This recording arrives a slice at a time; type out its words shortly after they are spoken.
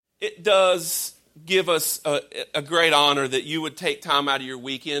it does give us a great honor that you would take time out of your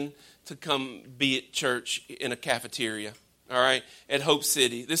weekend to come be at church in a cafeteria, all right, at Hope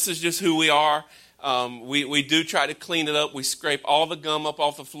City. This is just who we are. We do try to clean it up. We scrape all the gum up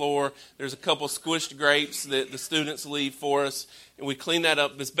off the floor. There's a couple squished grapes that the students leave for us, and we clean that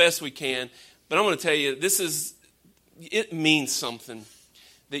up as best we can. But I'm going to tell you, it means something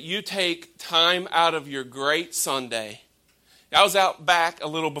that you take time out of your great Sunday. I was out back a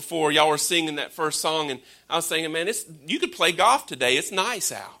little before y'all were singing that first song, and I was thinking, man, you could play golf today. It's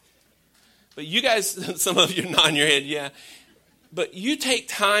nice out. But you guys, some of you are nodding your head, yeah. But you take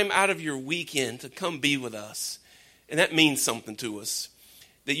time out of your weekend to come be with us, and that means something to us.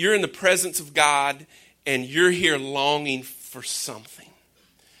 That you're in the presence of God, and you're here longing for something.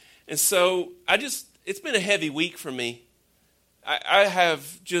 And so it's been a heavy week for me.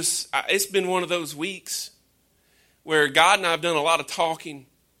 It's been one of those weeks where God and I have done a lot of talking.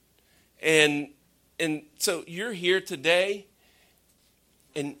 And so you're here today,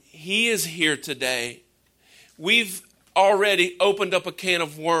 and He is here today. We've already opened up a can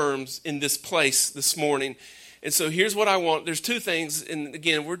of worms in this place this morning. And so here's what I want. There's two things, and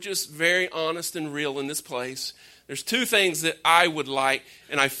again, we're just very honest and real in this place. There's two things that I would like,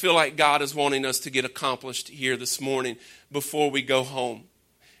 and I feel like God is wanting us to get accomplished here this morning before we go home.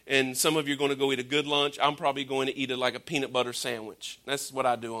 And some of you are going to go eat a good lunch. I'm probably going to eat like a peanut butter sandwich. That's what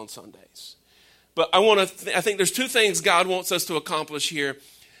I do on Sundays. But I think there's two things God wants us to accomplish here.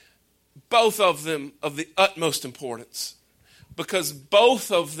 Both of them of the utmost importance. Because both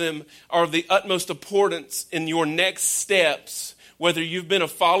of them are of the utmost importance in your next steps, whether you've been a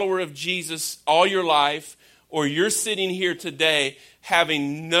follower of Jesus all your life or you're sitting here today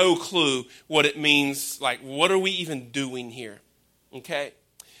having no clue what it means, like what are we even doing here? Okay?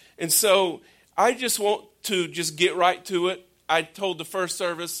 And so I just want to just get right to it. I told the first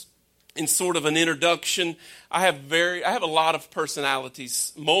service in sort of an introduction, I have a lot of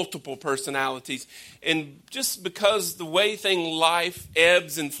personalities, multiple personalities. And just because the way life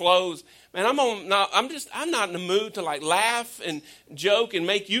ebbs and flows, man, I'm not in the mood to like laugh and joke and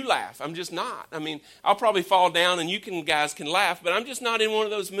make you laugh. I'm just not. I mean, I'll probably fall down and you guys can laugh, but I'm just not in one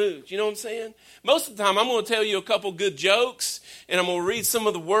of those moods. You know what I'm saying? Most of the time, I'm going to tell you a couple good jokes, and I'm going to read some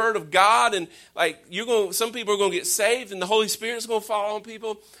of the Word of God, and like some people are going to get saved, and the Holy Spirit's going to fall on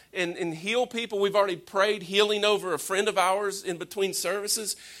people and heal people. We've already prayed healing over a friend of ours in between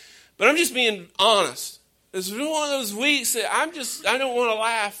services, but I'm just being honest. This is one of those weeks that I don't want to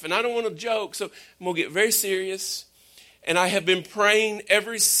laugh and I don't want to joke. So I'm going to get very serious. And I have been praying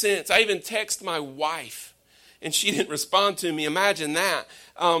ever since. I even texted my wife and she didn't respond to me. Imagine that.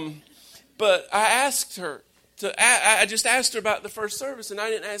 But I asked her I just asked her about the first service, and I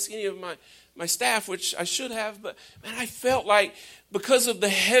didn't ask any of my staff, which I should have. But man, I felt like because of the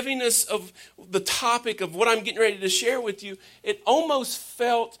heaviness of the topic of what I'm getting ready to share with you, it almost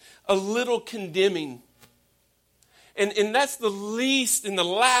felt a little condemning. And that's the least and the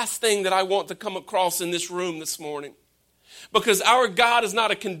last thing that I want to come across in this room this morning. Because our God is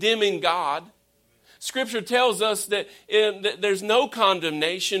not a condemning God. Scripture tells us that there's no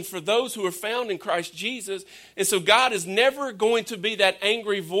condemnation for those who are found in Christ Jesus. And so God is never going to be that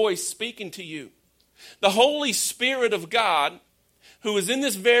angry voice speaking to you. The Holy Spirit of God, who is in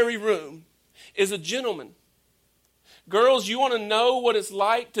this very room, is a gentleman. Girls, you want to know what it's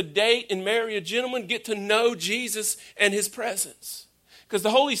like to date and marry a gentleman? Get to know Jesus and His presence. Because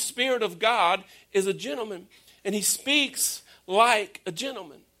the Holy Spirit of God is a gentleman, and He speaks like a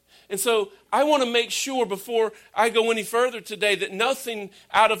gentleman. And so I want to make sure before I go any further today that nothing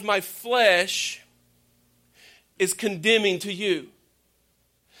out of my flesh is condemning to you.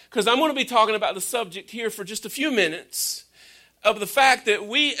 Because I'm going to be talking about the subject here for just a few minutes of the fact that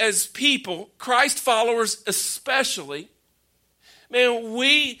we as people, Christ followers especially, man,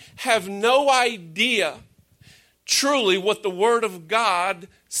 we have no idea truly what the Word of God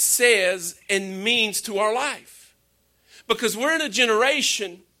says and means to our life. Because we're in a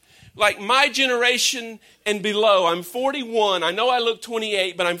generation like my generation and below. I'm 41. I know I look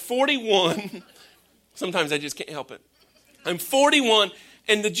 28, but I'm 41. Sometimes I just can't help it. I'm 41,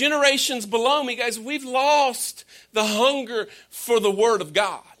 and the generations below me, guys, we've lost the hunger for the Word of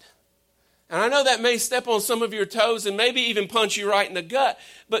God. And I know that may step on some of your toes and maybe even punch you right in the gut.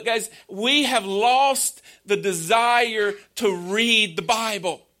 But guys, we have lost the desire to read the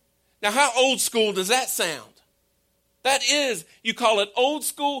Bible. Now, how old school does that sound? That is, you call it old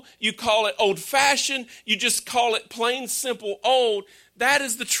school, you call it old-fashioned, you just call it plain, simple, old. That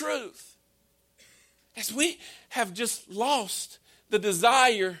is the truth. As we have just lost the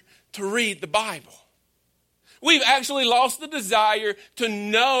desire to read the Bible. We've actually lost the desire to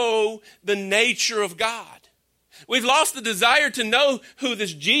know the nature of God. We've lost the desire to know who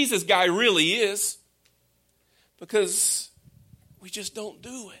this Jesus guy really is because we just don't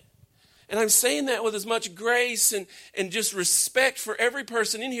do it. And I'm saying that with as much grace and just respect for every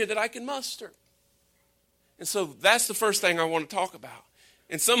person in here that I can muster. And so that's the first thing I want to talk about.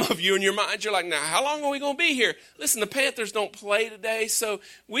 And some of you in your mind, you're like, now, how long are we going to be here? Listen, the Panthers don't play today, so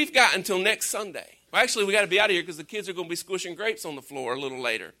we've got until next Sunday. Well, actually, we got to be out of here because the kids are going to be squishing grapes on the floor a little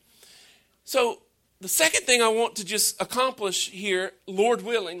later. So the second thing I want to just accomplish here, Lord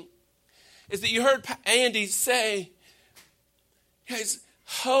willing, is that you heard Andy say, guys,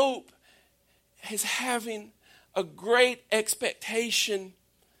 hope is having a great expectation,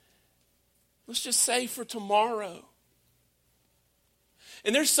 let's just say for tomorrow.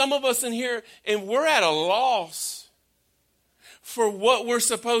 And there's some of us in here, and we're at a loss for what we're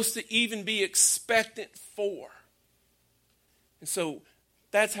supposed to even be expectant for. And so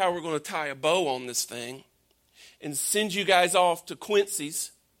that's how we're going to tie a bow on this thing and send you guys off to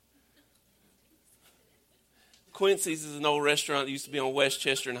Quincy's. Quincy's is an old restaurant that used to be on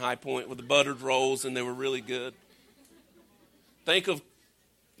Westchester and High Point with the buttered rolls, and they were really good. Think of,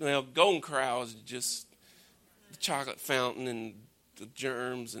 Golden Corral is just the chocolate fountain and the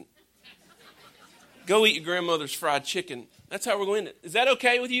germs. And go eat your grandmother's fried chicken. That's how we're going to end it. Is that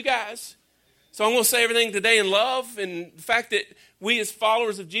okay with you guys? So I'm going to say everything today in love, and the fact that we as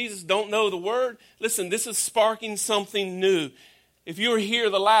followers of Jesus don't know the word. Listen, this is sparking something new. If you were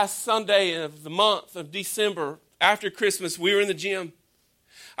here the last Sunday of the month of December, after Christmas, we were in the gym.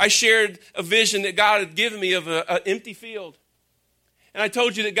 I shared a vision that God had given me of an empty field. And I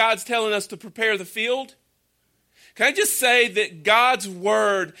told you that God's telling us to prepare the field. Can I just say that God's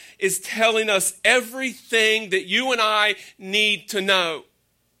word is telling us everything that you and I need to know?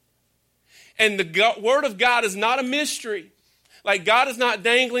 And the word of God is not a mystery. Like God is not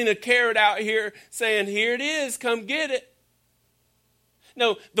dangling a carrot out here saying, here it is, come get it.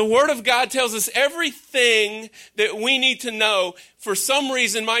 No, the Word of God tells us everything that we need to know. For some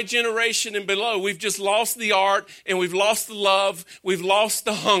reason, my generation and below, we've just lost the art and we've lost the love, we've lost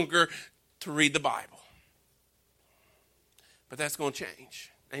the hunger to read the Bible. But that's going to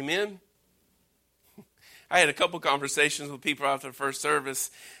change. Amen? I had a couple conversations with people after the first service,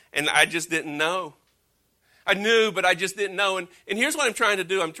 and I just didn't know. I knew, but I just didn't know. And here's what I'm trying to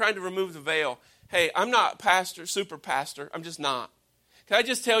do. I'm trying to remove the veil. Hey, I'm not pastor, super pastor. I'm just not. Can I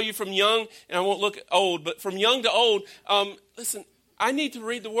just tell you from young, and I won't look old, but from young to old, listen, I need to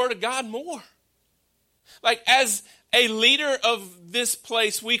read the Word of God more. Like as a leader of this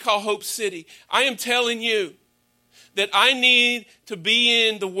place we call Hope City, I am telling you that I need to be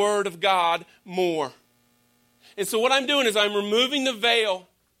in the Word of God more. And so what I'm doing is I'm removing the veil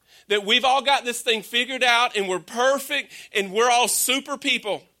that we've all got this thing figured out and we're perfect and we're all super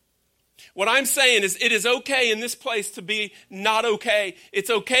people. What I'm saying is it is okay in this place to be not okay. It's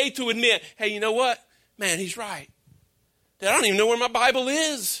okay to admit, hey, you know what? Man, he's right. I don't even know where my Bible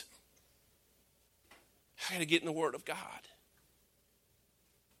is. I got to get in the Word of God.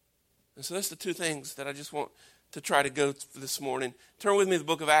 And so that's the two things that I just want to try to go for this morning. Turn with me to the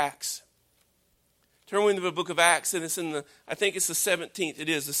book of Acts. Turn with me to the book of Acts, and it's I think it's the 17th. It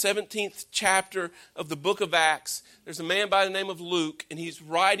is the 17th chapter of the book of Acts. There's a man by the name of Luke, and he's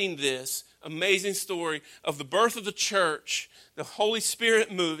writing this amazing story of the birth of the church, the Holy Spirit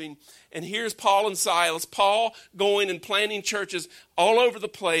moving. And here's Paul and Silas. Paul going and planting churches all over the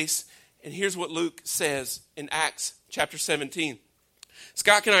place. And here's what Luke says in Acts chapter 17.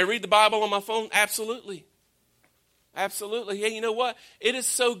 Scott, can I read the Bible on my phone? Absolutely. Absolutely. Hey, you know what? It is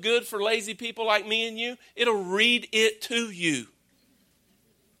so good for lazy people like me and you. It'll read it to you.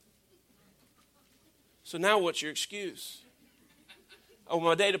 So now what's your excuse? Oh,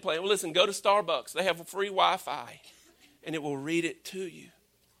 my data plan. Well, listen, go to Starbucks. They have a free Wi-Fi, and it will read it to you.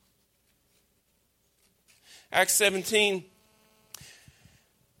 Acts 17.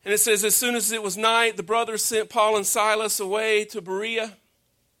 And it says, as soon as it was night, the brothers sent Paul and Silas away to Berea.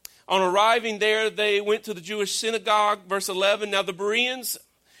 On arriving there, they went to the Jewish synagogue. Verse 11, now the Bereans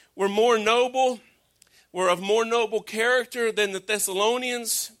were of more noble character than the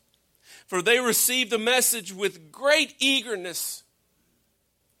Thessalonians, for they received the message with great eagerness.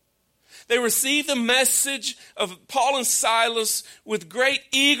 They received the message of Paul and Silas with great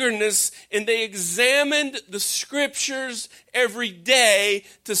eagerness, and they examined the scriptures every day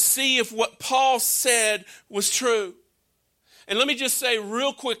to see if what Paul said was true. And let me just say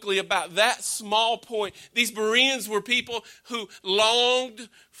real quickly about that small point. These Bereans were people who longed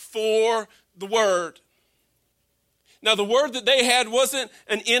for the Word. Now, the Word that they had wasn't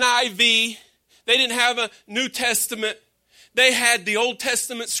an NIV. They They didn't have a New Testament. They had the Old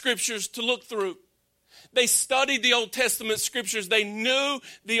Testament scriptures to look through. They studied the Old Testament scriptures. They knew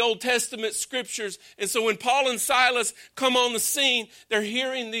the Old Testament scriptures. And so when Paul and Silas come on the scene, they're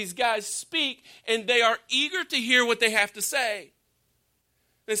hearing these guys speak, and they are eager to hear what they have to say.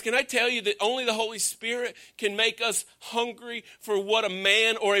 Can I tell you that only the Holy Spirit can make us hungry for what a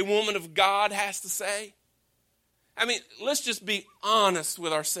man or a woman of God has to say? I mean, let's just be honest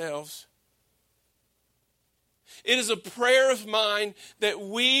with ourselves. It is a prayer of mine that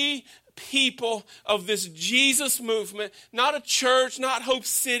we people of this Jesus movement, not a church, not Hope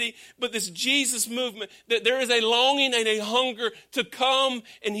City, but this Jesus movement, that there is a longing and a hunger to come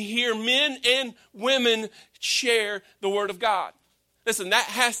and hear men and women share the Word of God. Listen, that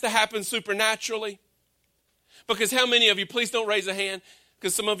has to happen supernaturally. Because how many of you, please don't raise a hand,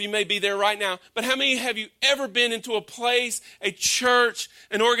 because some of you may be there right now, but how many have you ever been into a place, a church,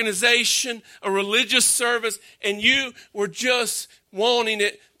 an organization, a religious service, and you were just wanting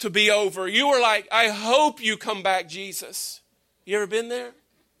it to be over? You were like, I hope you come back, Jesus. You ever been there?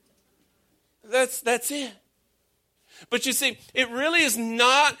 That's it. But you see, it really is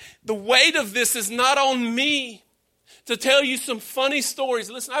not, the weight of this is not on me to tell you some funny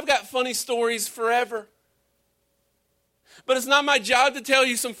stories. Listen, I've got funny stories forever. But it's not my job to tell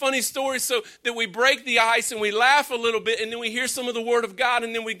you some funny stories so that we break the ice and we laugh a little bit and then we hear some of the Word of God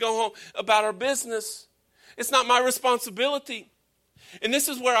and then we go home about our business. It's not my responsibility. And this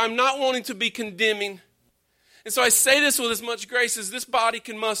is where I'm not wanting to be condemning. And so I say this with as much grace as this body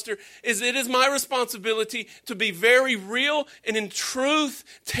can muster, is it is my responsibility to be very real and in truth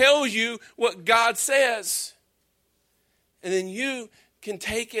tell you what God says. And then you can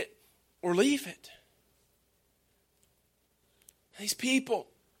take it or leave it. These people,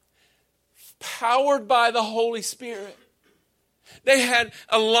 powered by the Holy Spirit, they had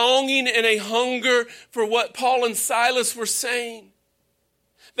a longing and a hunger for what Paul and Silas were saying.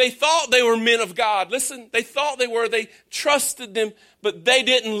 They thought they were men of God. Listen, they thought they were. They trusted them, but they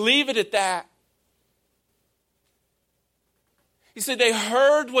didn't leave it at that. He said they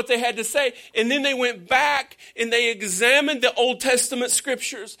heard what they had to say, and then they went back and they examined the Old Testament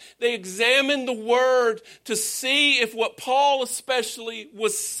scriptures. They examined the Word to see if what Paul especially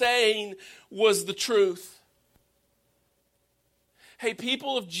was saying was the truth. Hey,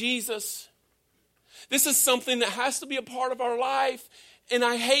 people of Jesus, this is something that has to be a part of our life, and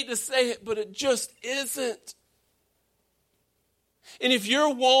I hate to say it, but it just isn't. And if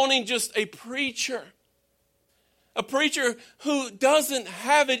you're wanting just a preacher who doesn't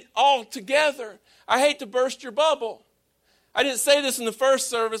have it all together, I hate to burst your bubble. I didn't say this in the first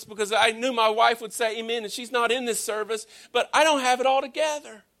service because I knew my wife would say amen, and she's not in this service, but I don't have it all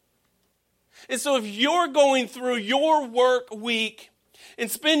together. And so if you're going through your work week and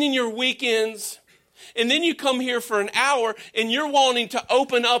spending your weekends, and then you come here for an hour and you're wanting to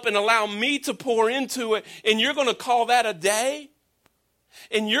open up and allow me to pour into it, and you're going to call that a day?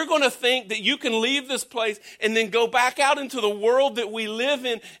 And you're going to think that you can leave this place and then go back out into the world that we live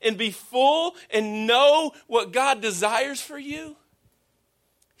in and be full and know what God desires for you? You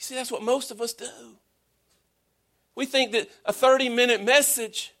see, that's what most of us do. We think that a 30-minute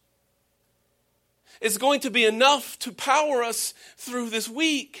message is going to be enough to power us through this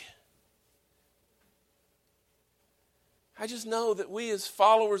week. I just know that we as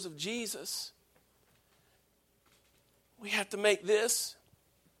followers of Jesus, we have to make this.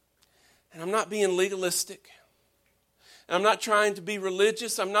 And I'm not being legalistic. And I'm not trying to be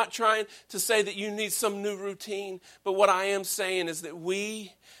religious. I'm not trying to say that you need some new routine. But what I am saying is that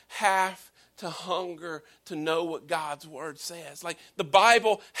we have to hunger to know what God's Word says. Like, the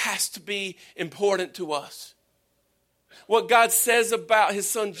Bible has to be important to us. What God says about His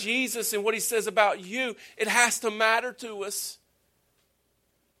Son Jesus and what He says about you, it has to matter to us.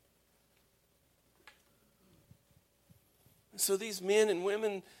 And so these men and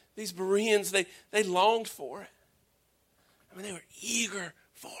women, these Bereans, they longed for it. I mean, they were eager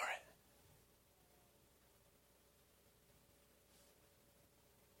for it.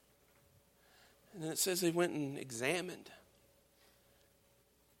 And then it says they went and examined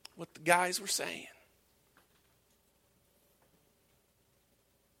what the guys were saying.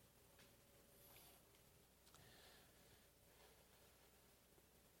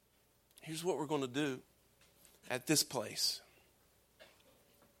 Here's what we're going to do at this place.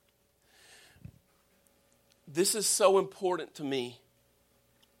 This is so important to me.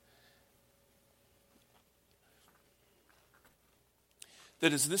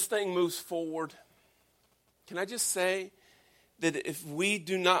 That as this thing moves forward, can I just say that if we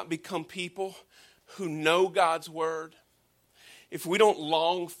do not become people who know God's Word, if we don't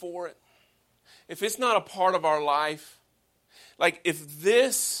long for it, if it's not a part of our life, like if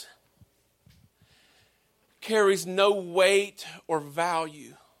this carries no weight or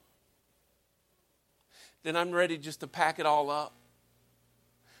value, then I'm ready just to pack it all up.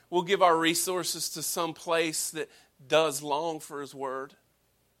 We'll give our resources to some place that does long for His Word.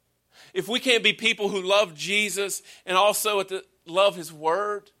 If we can't be people who love Jesus and also love His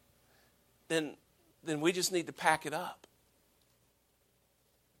Word, then we just need to pack it up.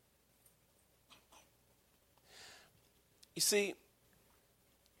 You see,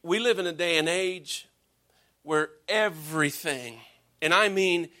 we live in a day and age where everything, and I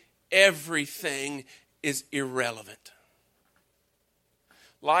mean everything, is irrelevant.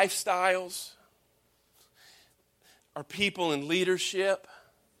 Lifestyles, our people in leadership,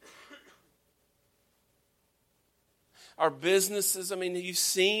 our businesses. I mean, have you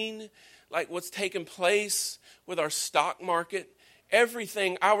seen like what's taken place with our stock market?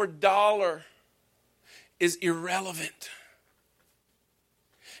 Everything, our dollar is irrelevant.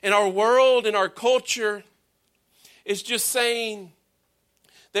 And our world and our culture is just saying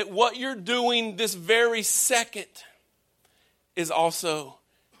that what you're doing this very second is also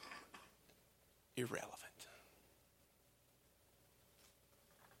irrelevant.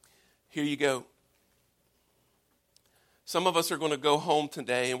 Here you go. Some of us are going to go home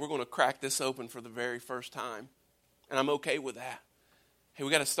today and we're going to crack this open for the very first time. And I'm okay with that. Hey,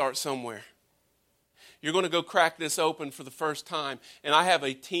 we got to start somewhere. You're going to go crack this open for the first time. And I have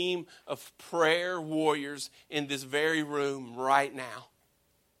a team of prayer warriors in this very room right now.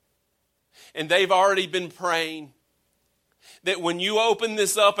 And they've already been praying that when you open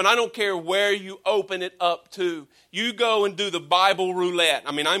this up, and I don't care where you open it up to, you go and do the Bible roulette.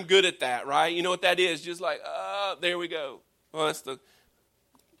 I mean, I'm good at that, right? You know what that is? Just like, there we go. Well, that's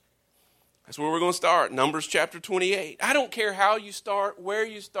where we're going to start. Numbers chapter 28. I don't care how you start, where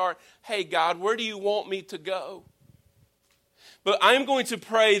you start. Hey, God, where do you want me to go? But I'm going to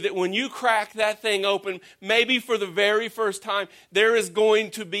pray that when you crack that thing open, maybe for the very first time, there is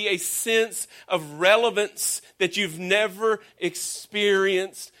going to be a sense of relevance that you've never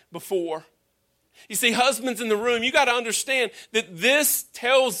experienced before. You see, husbands in the room, you got to understand that this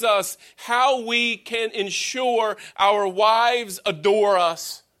tells us how we can ensure our wives adore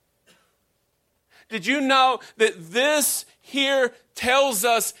us. Did you know that this here tells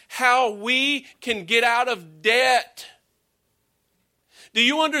us how we can get out of debt? Do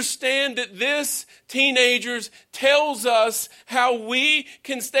you understand that this, teenagers, tells us how we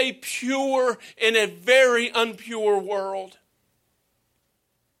can stay pure in a very impure world?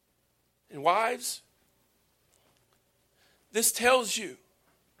 And wives, this tells you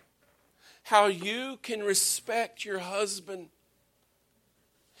how you can respect your husband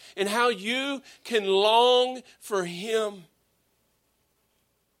and how you can long for him.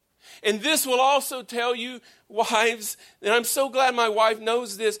 And this will also tell you, wives, and I'm so glad my wife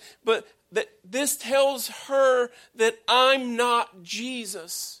knows this, but that this tells her that I'm not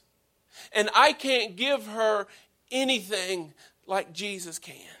Jesus. And I can't give her anything like Jesus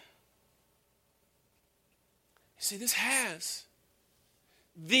can. You see, this has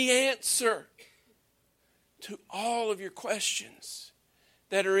the answer to all of your questions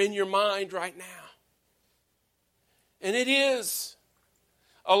that are in your mind right now. And it is,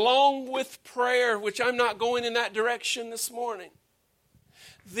 along with prayer, which I'm not going in that direction this morning,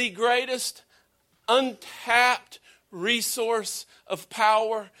 the greatest untapped resource of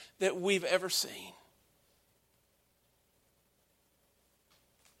power that we've ever seen.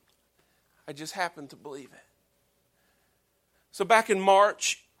 I just happen to believe it. So back in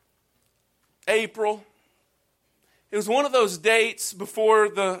March, April, it was one of those dates before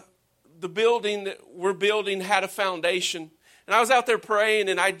the building that we're building had a foundation. And I was out there praying,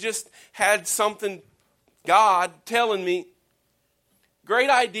 and I just had something, God telling me, great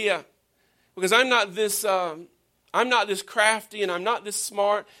idea, because I'm not this crafty, and I'm not this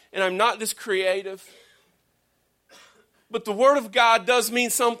smart, and I'm not this creative. But the Word of God does mean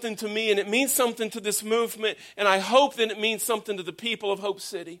something to me, and it means something to this movement, and I hope that it means something to the people of Hope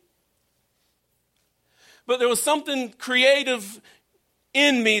City. But there was something creative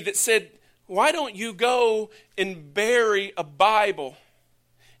in me that said, why don't you go and bury a Bible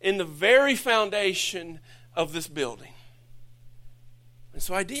in the very foundation of this building? And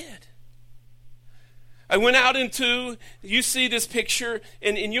so I did. I went out into, you see this picture,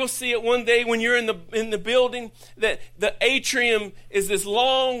 and you'll see it one day when you're in the building, that the atrium is this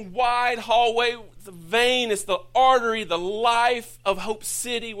long, wide hallway. The vein is the artery, the life of Hope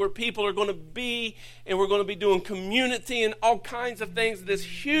City, where people are going to be, and we're going to be doing community and all kinds of things. This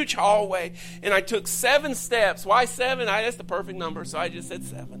huge hallway, and I took 7 steps. Why 7? That's the perfect number, so I just said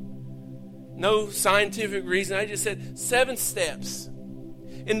 7. No scientific reason. I just said 7 steps.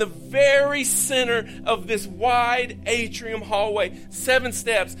 In the very center of this wide atrium hallway, 7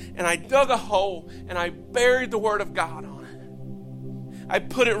 steps, and I dug a hole and I buried the Word of God on it. I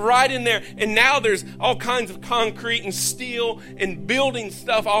put it right in there, and now there's all kinds of concrete and steel and building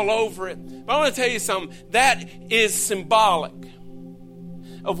stuff all over it. But I want to tell you something. That is symbolic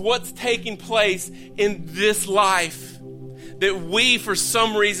of what's taking place in this life that we, for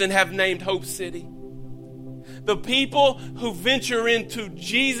some reason, have named Hope City. The people who venture into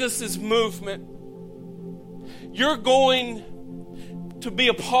Jesus' movement, you're going to be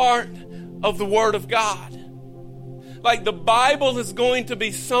a part of the Word of God. Like the Bible is going to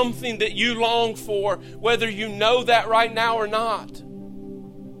be something that you long for, whether you know that right now or not.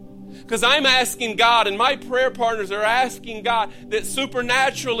 Because I'm asking God, and my prayer partners are asking God, that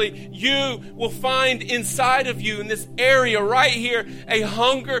supernaturally you will find inside of you, in this area right here, a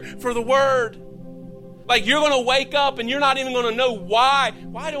hunger for the Word. Like you're going to wake up and you're not even going to know why.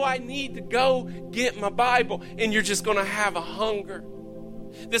 Why do I need to go get my Bible? And you're just going to have a hunger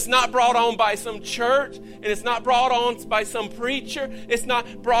that's not brought on by some church, and it's not brought on by some preacher. It's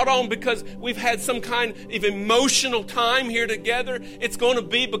not brought on because we've had some kind of emotional time here together. It's going to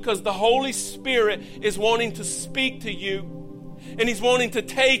be because the Holy Spirit is wanting to speak to you, and He's wanting to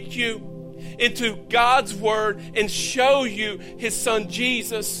take you into God's Word and show you His Son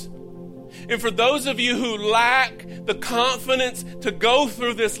Jesus. And for those of you who lack the confidence to go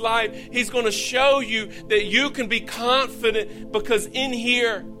through this life, He's going to show you that you can be confident, because in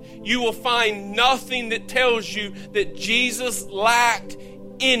here you will find nothing that tells you that Jesus lacked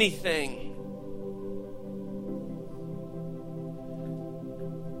anything.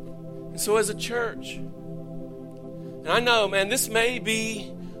 And so as a church, and I know, man, this may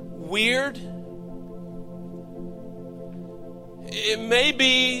be weird. It may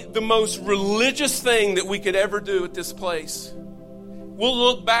be the most religious thing that we could ever do at this place. We'll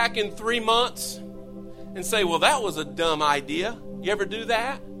look back in 3 months and say, well, that was a dumb idea. You ever do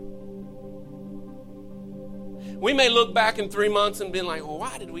that? We may look back in 3 months and be like, well,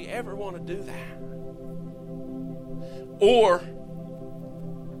 why did we ever want to do that? Or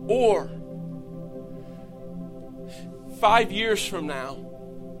 5 years from now,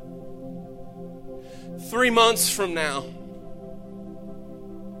 3 months from now,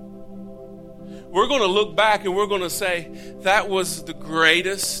 we're going to look back and we're going to say, that was the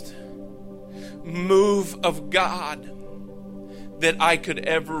greatest move of God that I could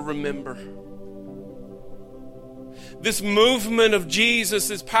ever remember. This movement of Jesus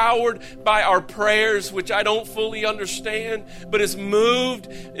is powered by our prayers, which I don't fully understand, but is moved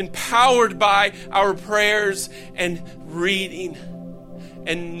and powered by our prayers and reading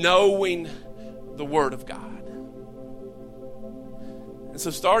and knowing the Word of God. And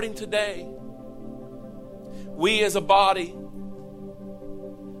so starting today, we as a body,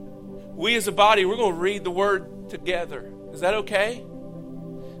 we're going to read the Word together. Is that okay?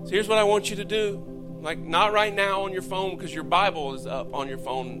 So here's what I want you to do. Like, not right now on your phone, because your Bible is up on your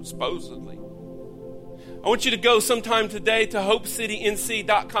phone, supposedly. I want you to go sometime today to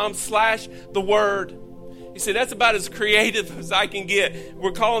hopecitync.com/the Word. You say, that's about as creative as I can get.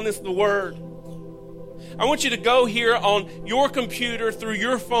 We're calling this the Word. I want you to go here on your computer, through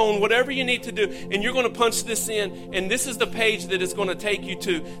your phone, whatever you need to do, and you're going to punch this in, and this is the page that it's going to take you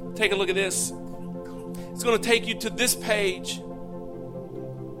to. Take a look at this. It's going to take you to this page.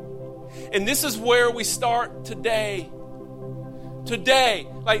 And this is where we start today. Today.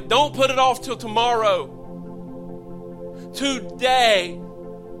 Like, don't put it off till tomorrow. Today.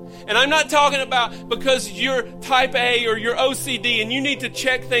 And I'm not talking about because you're type A or you're OCD and you need to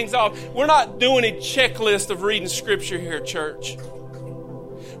check things off. We're not doing a checklist of reading Scripture here, church.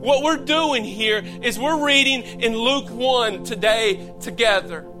 What we're doing here is we're reading in Luke 1 today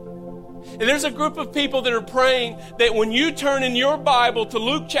together. And there's a group of people that are praying that when you turn in your Bible to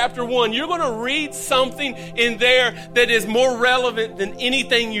Luke chapter 1, you're going to read something in there that is more relevant than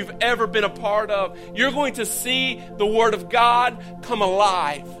anything you've ever been a part of. You're going to see the Word of God come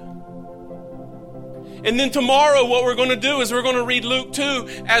alive. And then tomorrow what we're going to do is we're going to read Luke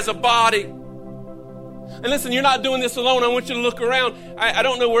 2 as a body. And listen, you're not doing this alone. I want you to look around. I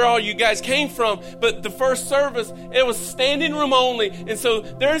don't know where all you guys came from, but the first service, it was standing room only. And so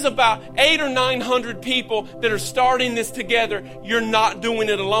there's about 800 or 900 people that are starting this together. You're not doing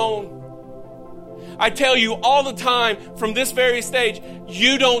it alone. I tell you all the time from this very stage,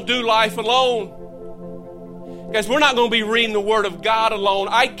 you don't do life alone. Guys, we're not going to be reading the Word of God alone.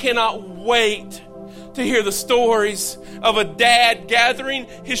 I cannot wait to hear the stories of a dad gathering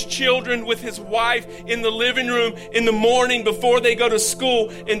his children with his wife in the living room in the morning before they go to school,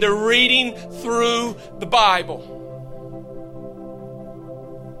 and they're reading through the Bible.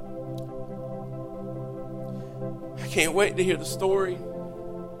 I can't wait to hear the story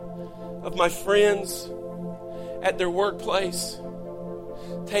of my friends at their workplace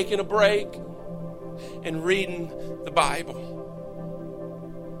taking a break and reading the Bible.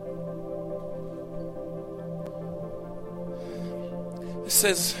 It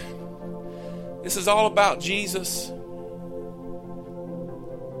says this is all about Jesus.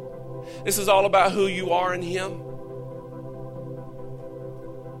 This is all about who you are in Him.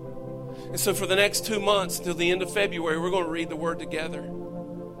 And so for the next 2 months until the end of February, we're going to read the Word together.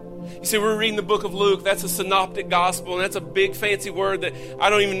 You see, we're reading the book of Luke. That's a synoptic gospel, and that's a big fancy word that I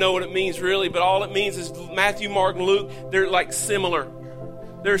don't even know what it means really, but all it means is Matthew, Mark, and Luke, they're like similar.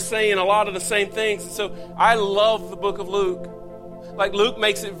 They're saying a lot of the same things. And so I love the book of Luke. Like Luke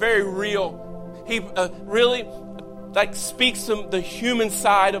makes it very real. He really like speaks to the human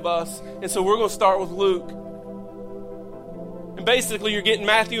side of us. And so we're going to start with Luke. And basically you're getting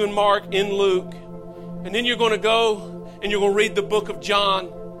Matthew and Mark in Luke. And then you're going to go and you're going to read the book of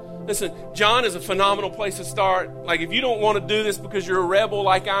John. Listen, John is a phenomenal place to start. Like if you don't want to do this because you're a rebel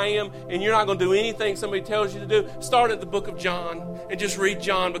like I am and you're not going to do anything somebody tells you to do, start at the book of John and just read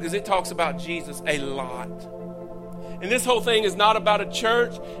John because it talks about Jesus a lot. And this whole thing is not about a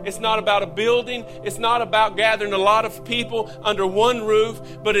church. It's not about a building. It's not about gathering a lot of people under one roof,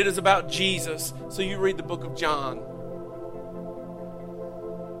 but it is about Jesus. So you read the book of John.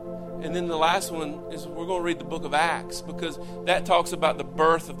 And then the last one is we're going to read the book of Acts because that talks about the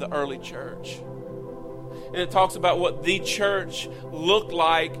birth of the early church. And it talks about what the church looked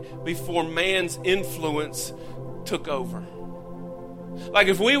like before man's influence took over. Like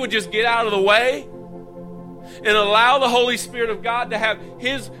if we would just get out of the way and allow the Holy Spirit of God to have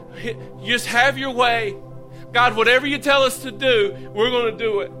just have your way. God, whatever you tell us to do, we're going to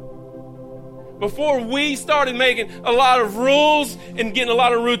do it. Before we started making a lot of rules and getting a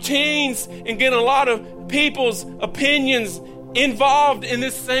lot of routines and getting a lot of people's opinions involved in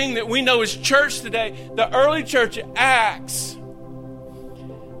this thing that we know as church today, the early church at Acts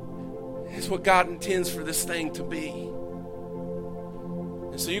is what God intends for this thing to be.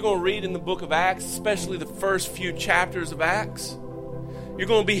 And so you're going to read in the book of Acts, especially the first few chapters of Acts. You're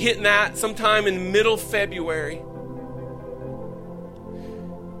going to be hitting that sometime in middle February.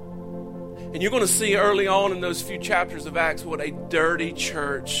 And you're going to see early on in those few chapters of Acts what a dirty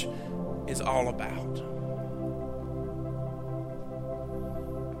church is all about.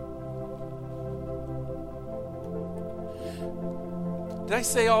 Did I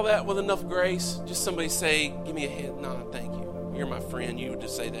say all that with enough grace? Just somebody say, give me a hint. No, thank you. You're my friend. You would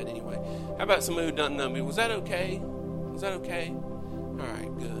just say that anyway. How about somebody who doesn't know me? Was that okay? Was that okay? All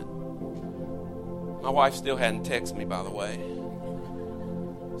right, good. My wife still hadn't texted me, by the way.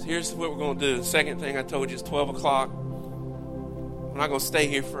 So here's what we're going to do. The second thing I told you is 12 o'clock. We're not going to stay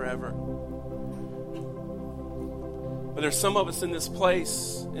here forever. But there's some of us in this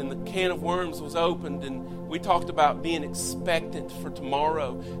place, and the can of worms was opened, and we talked about being expectant for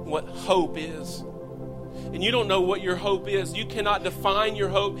tomorrow, and what hope is. And you don't know what your hope is. You cannot define your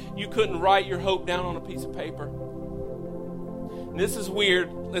hope. You couldn't write your hope down on a piece of paper. And this is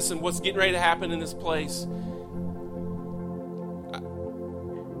weird. Listen, what's getting ready to happen in this place.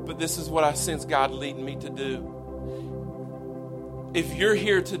 But this is what I sense God leading me to do. If you're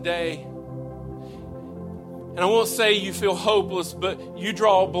here today, and I won't say you feel hopeless, but you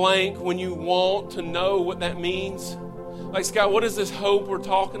draw a blank when you want to know what that means. Like, Scott, what is this hope we're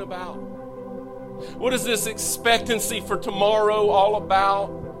talking about? What is this expectancy for tomorrow all about?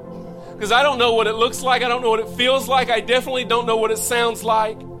 Because I don't know what it looks like. I don't know what it feels like. I definitely don't know what it sounds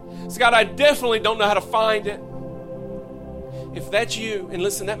like. Scott, I definitely don't know how to find it. If that's you, and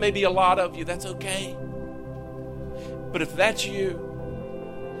listen, that may be a lot of you, that's okay. But if that's you,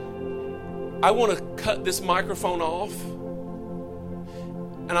 I want to cut this microphone off,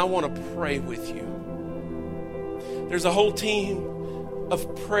 and I want to pray with you. There's a whole team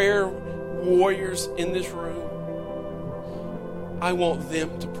of prayer warriors in this room. I want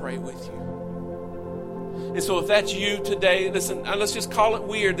them to pray with you. And so if that's you today, listen, let's just call it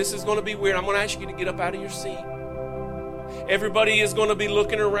weird. This is going to be weird. I'm going to ask you to get up out of your seat. Everybody is going to be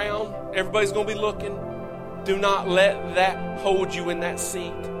looking around. Everybody's going to be looking. Do not let that hold you in that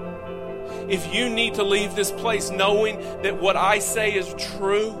seat. If you need to leave this place knowing that what I say is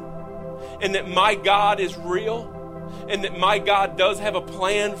true and that my God is real and that my God does have a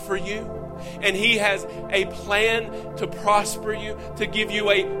plan for you, And He has a plan to prosper you, to give you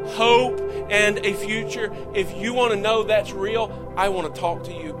a hope and a future. If you want to know that's real, I want to talk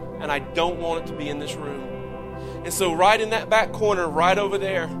to you, and I don't want it to be in this room. And so right in that back corner, right over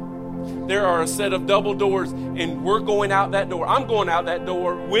there are a set of double doors, and we're going out that door. I'm going out that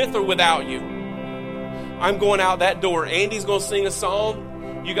door with or without you. I'm going out that door. Andy's going to sing a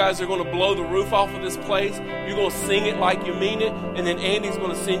song. You guys are going to blow the roof off of this place. You're going to sing it like you mean it. And then Andy's going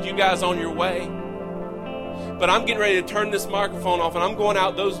to send you guys on your way. But I'm getting ready to turn this microphone off, and I'm going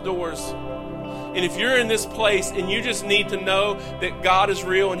out those doors. And if you're in this place and you just need to know that God is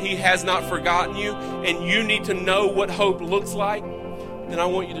real and He has not forgotten you, and you need to know what hope looks like, then I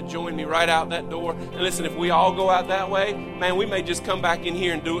want you to join me right out that door. And listen, if we all go out that way, man, we may just come back in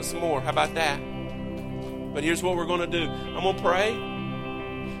here and do it some more. How about that? But here's what we're going to do. I'm going to pray.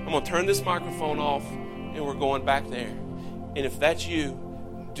 I'm going to turn this microphone off, and we're going back there. And if that's you,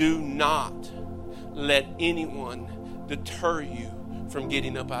 do not let anyone deter you from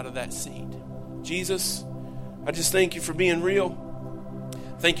getting up out of that seat. Jesus, I just thank you for being real.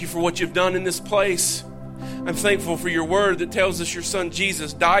 Thank you for what you've done in this place. I'm thankful for your word that tells us your son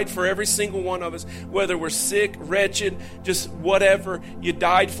Jesus died for every single one of us, whether we're sick, wretched, just whatever. You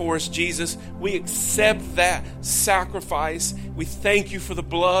died for us, Jesus. We accept that sacrifice. We thank you for the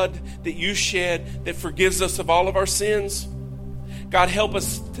blood that you shed that forgives us of all of our sins. God, help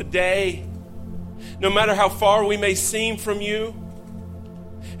us today, no matter how far we may seem from you.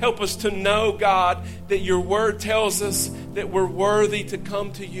 Help us to know, God, that your word tells us that we're worthy to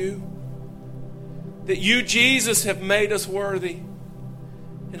come to you. That you, Jesus, have made us worthy.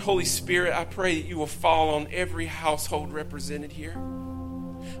 And Holy Spirit, I pray that you will fall on every household represented here.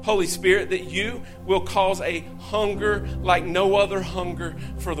 Holy Spirit, that you will cause a hunger like no other hunger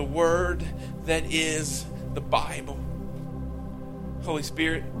for the word that is the Bible. Holy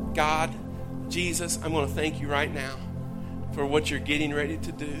Spirit, God, Jesus, I'm going to thank you right now for what you're getting ready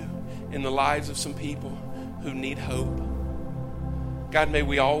to do in the lives of some people who need hope. God, may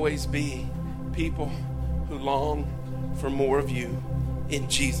we always be people who long for more of you. In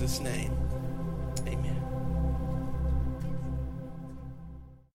Jesus' name.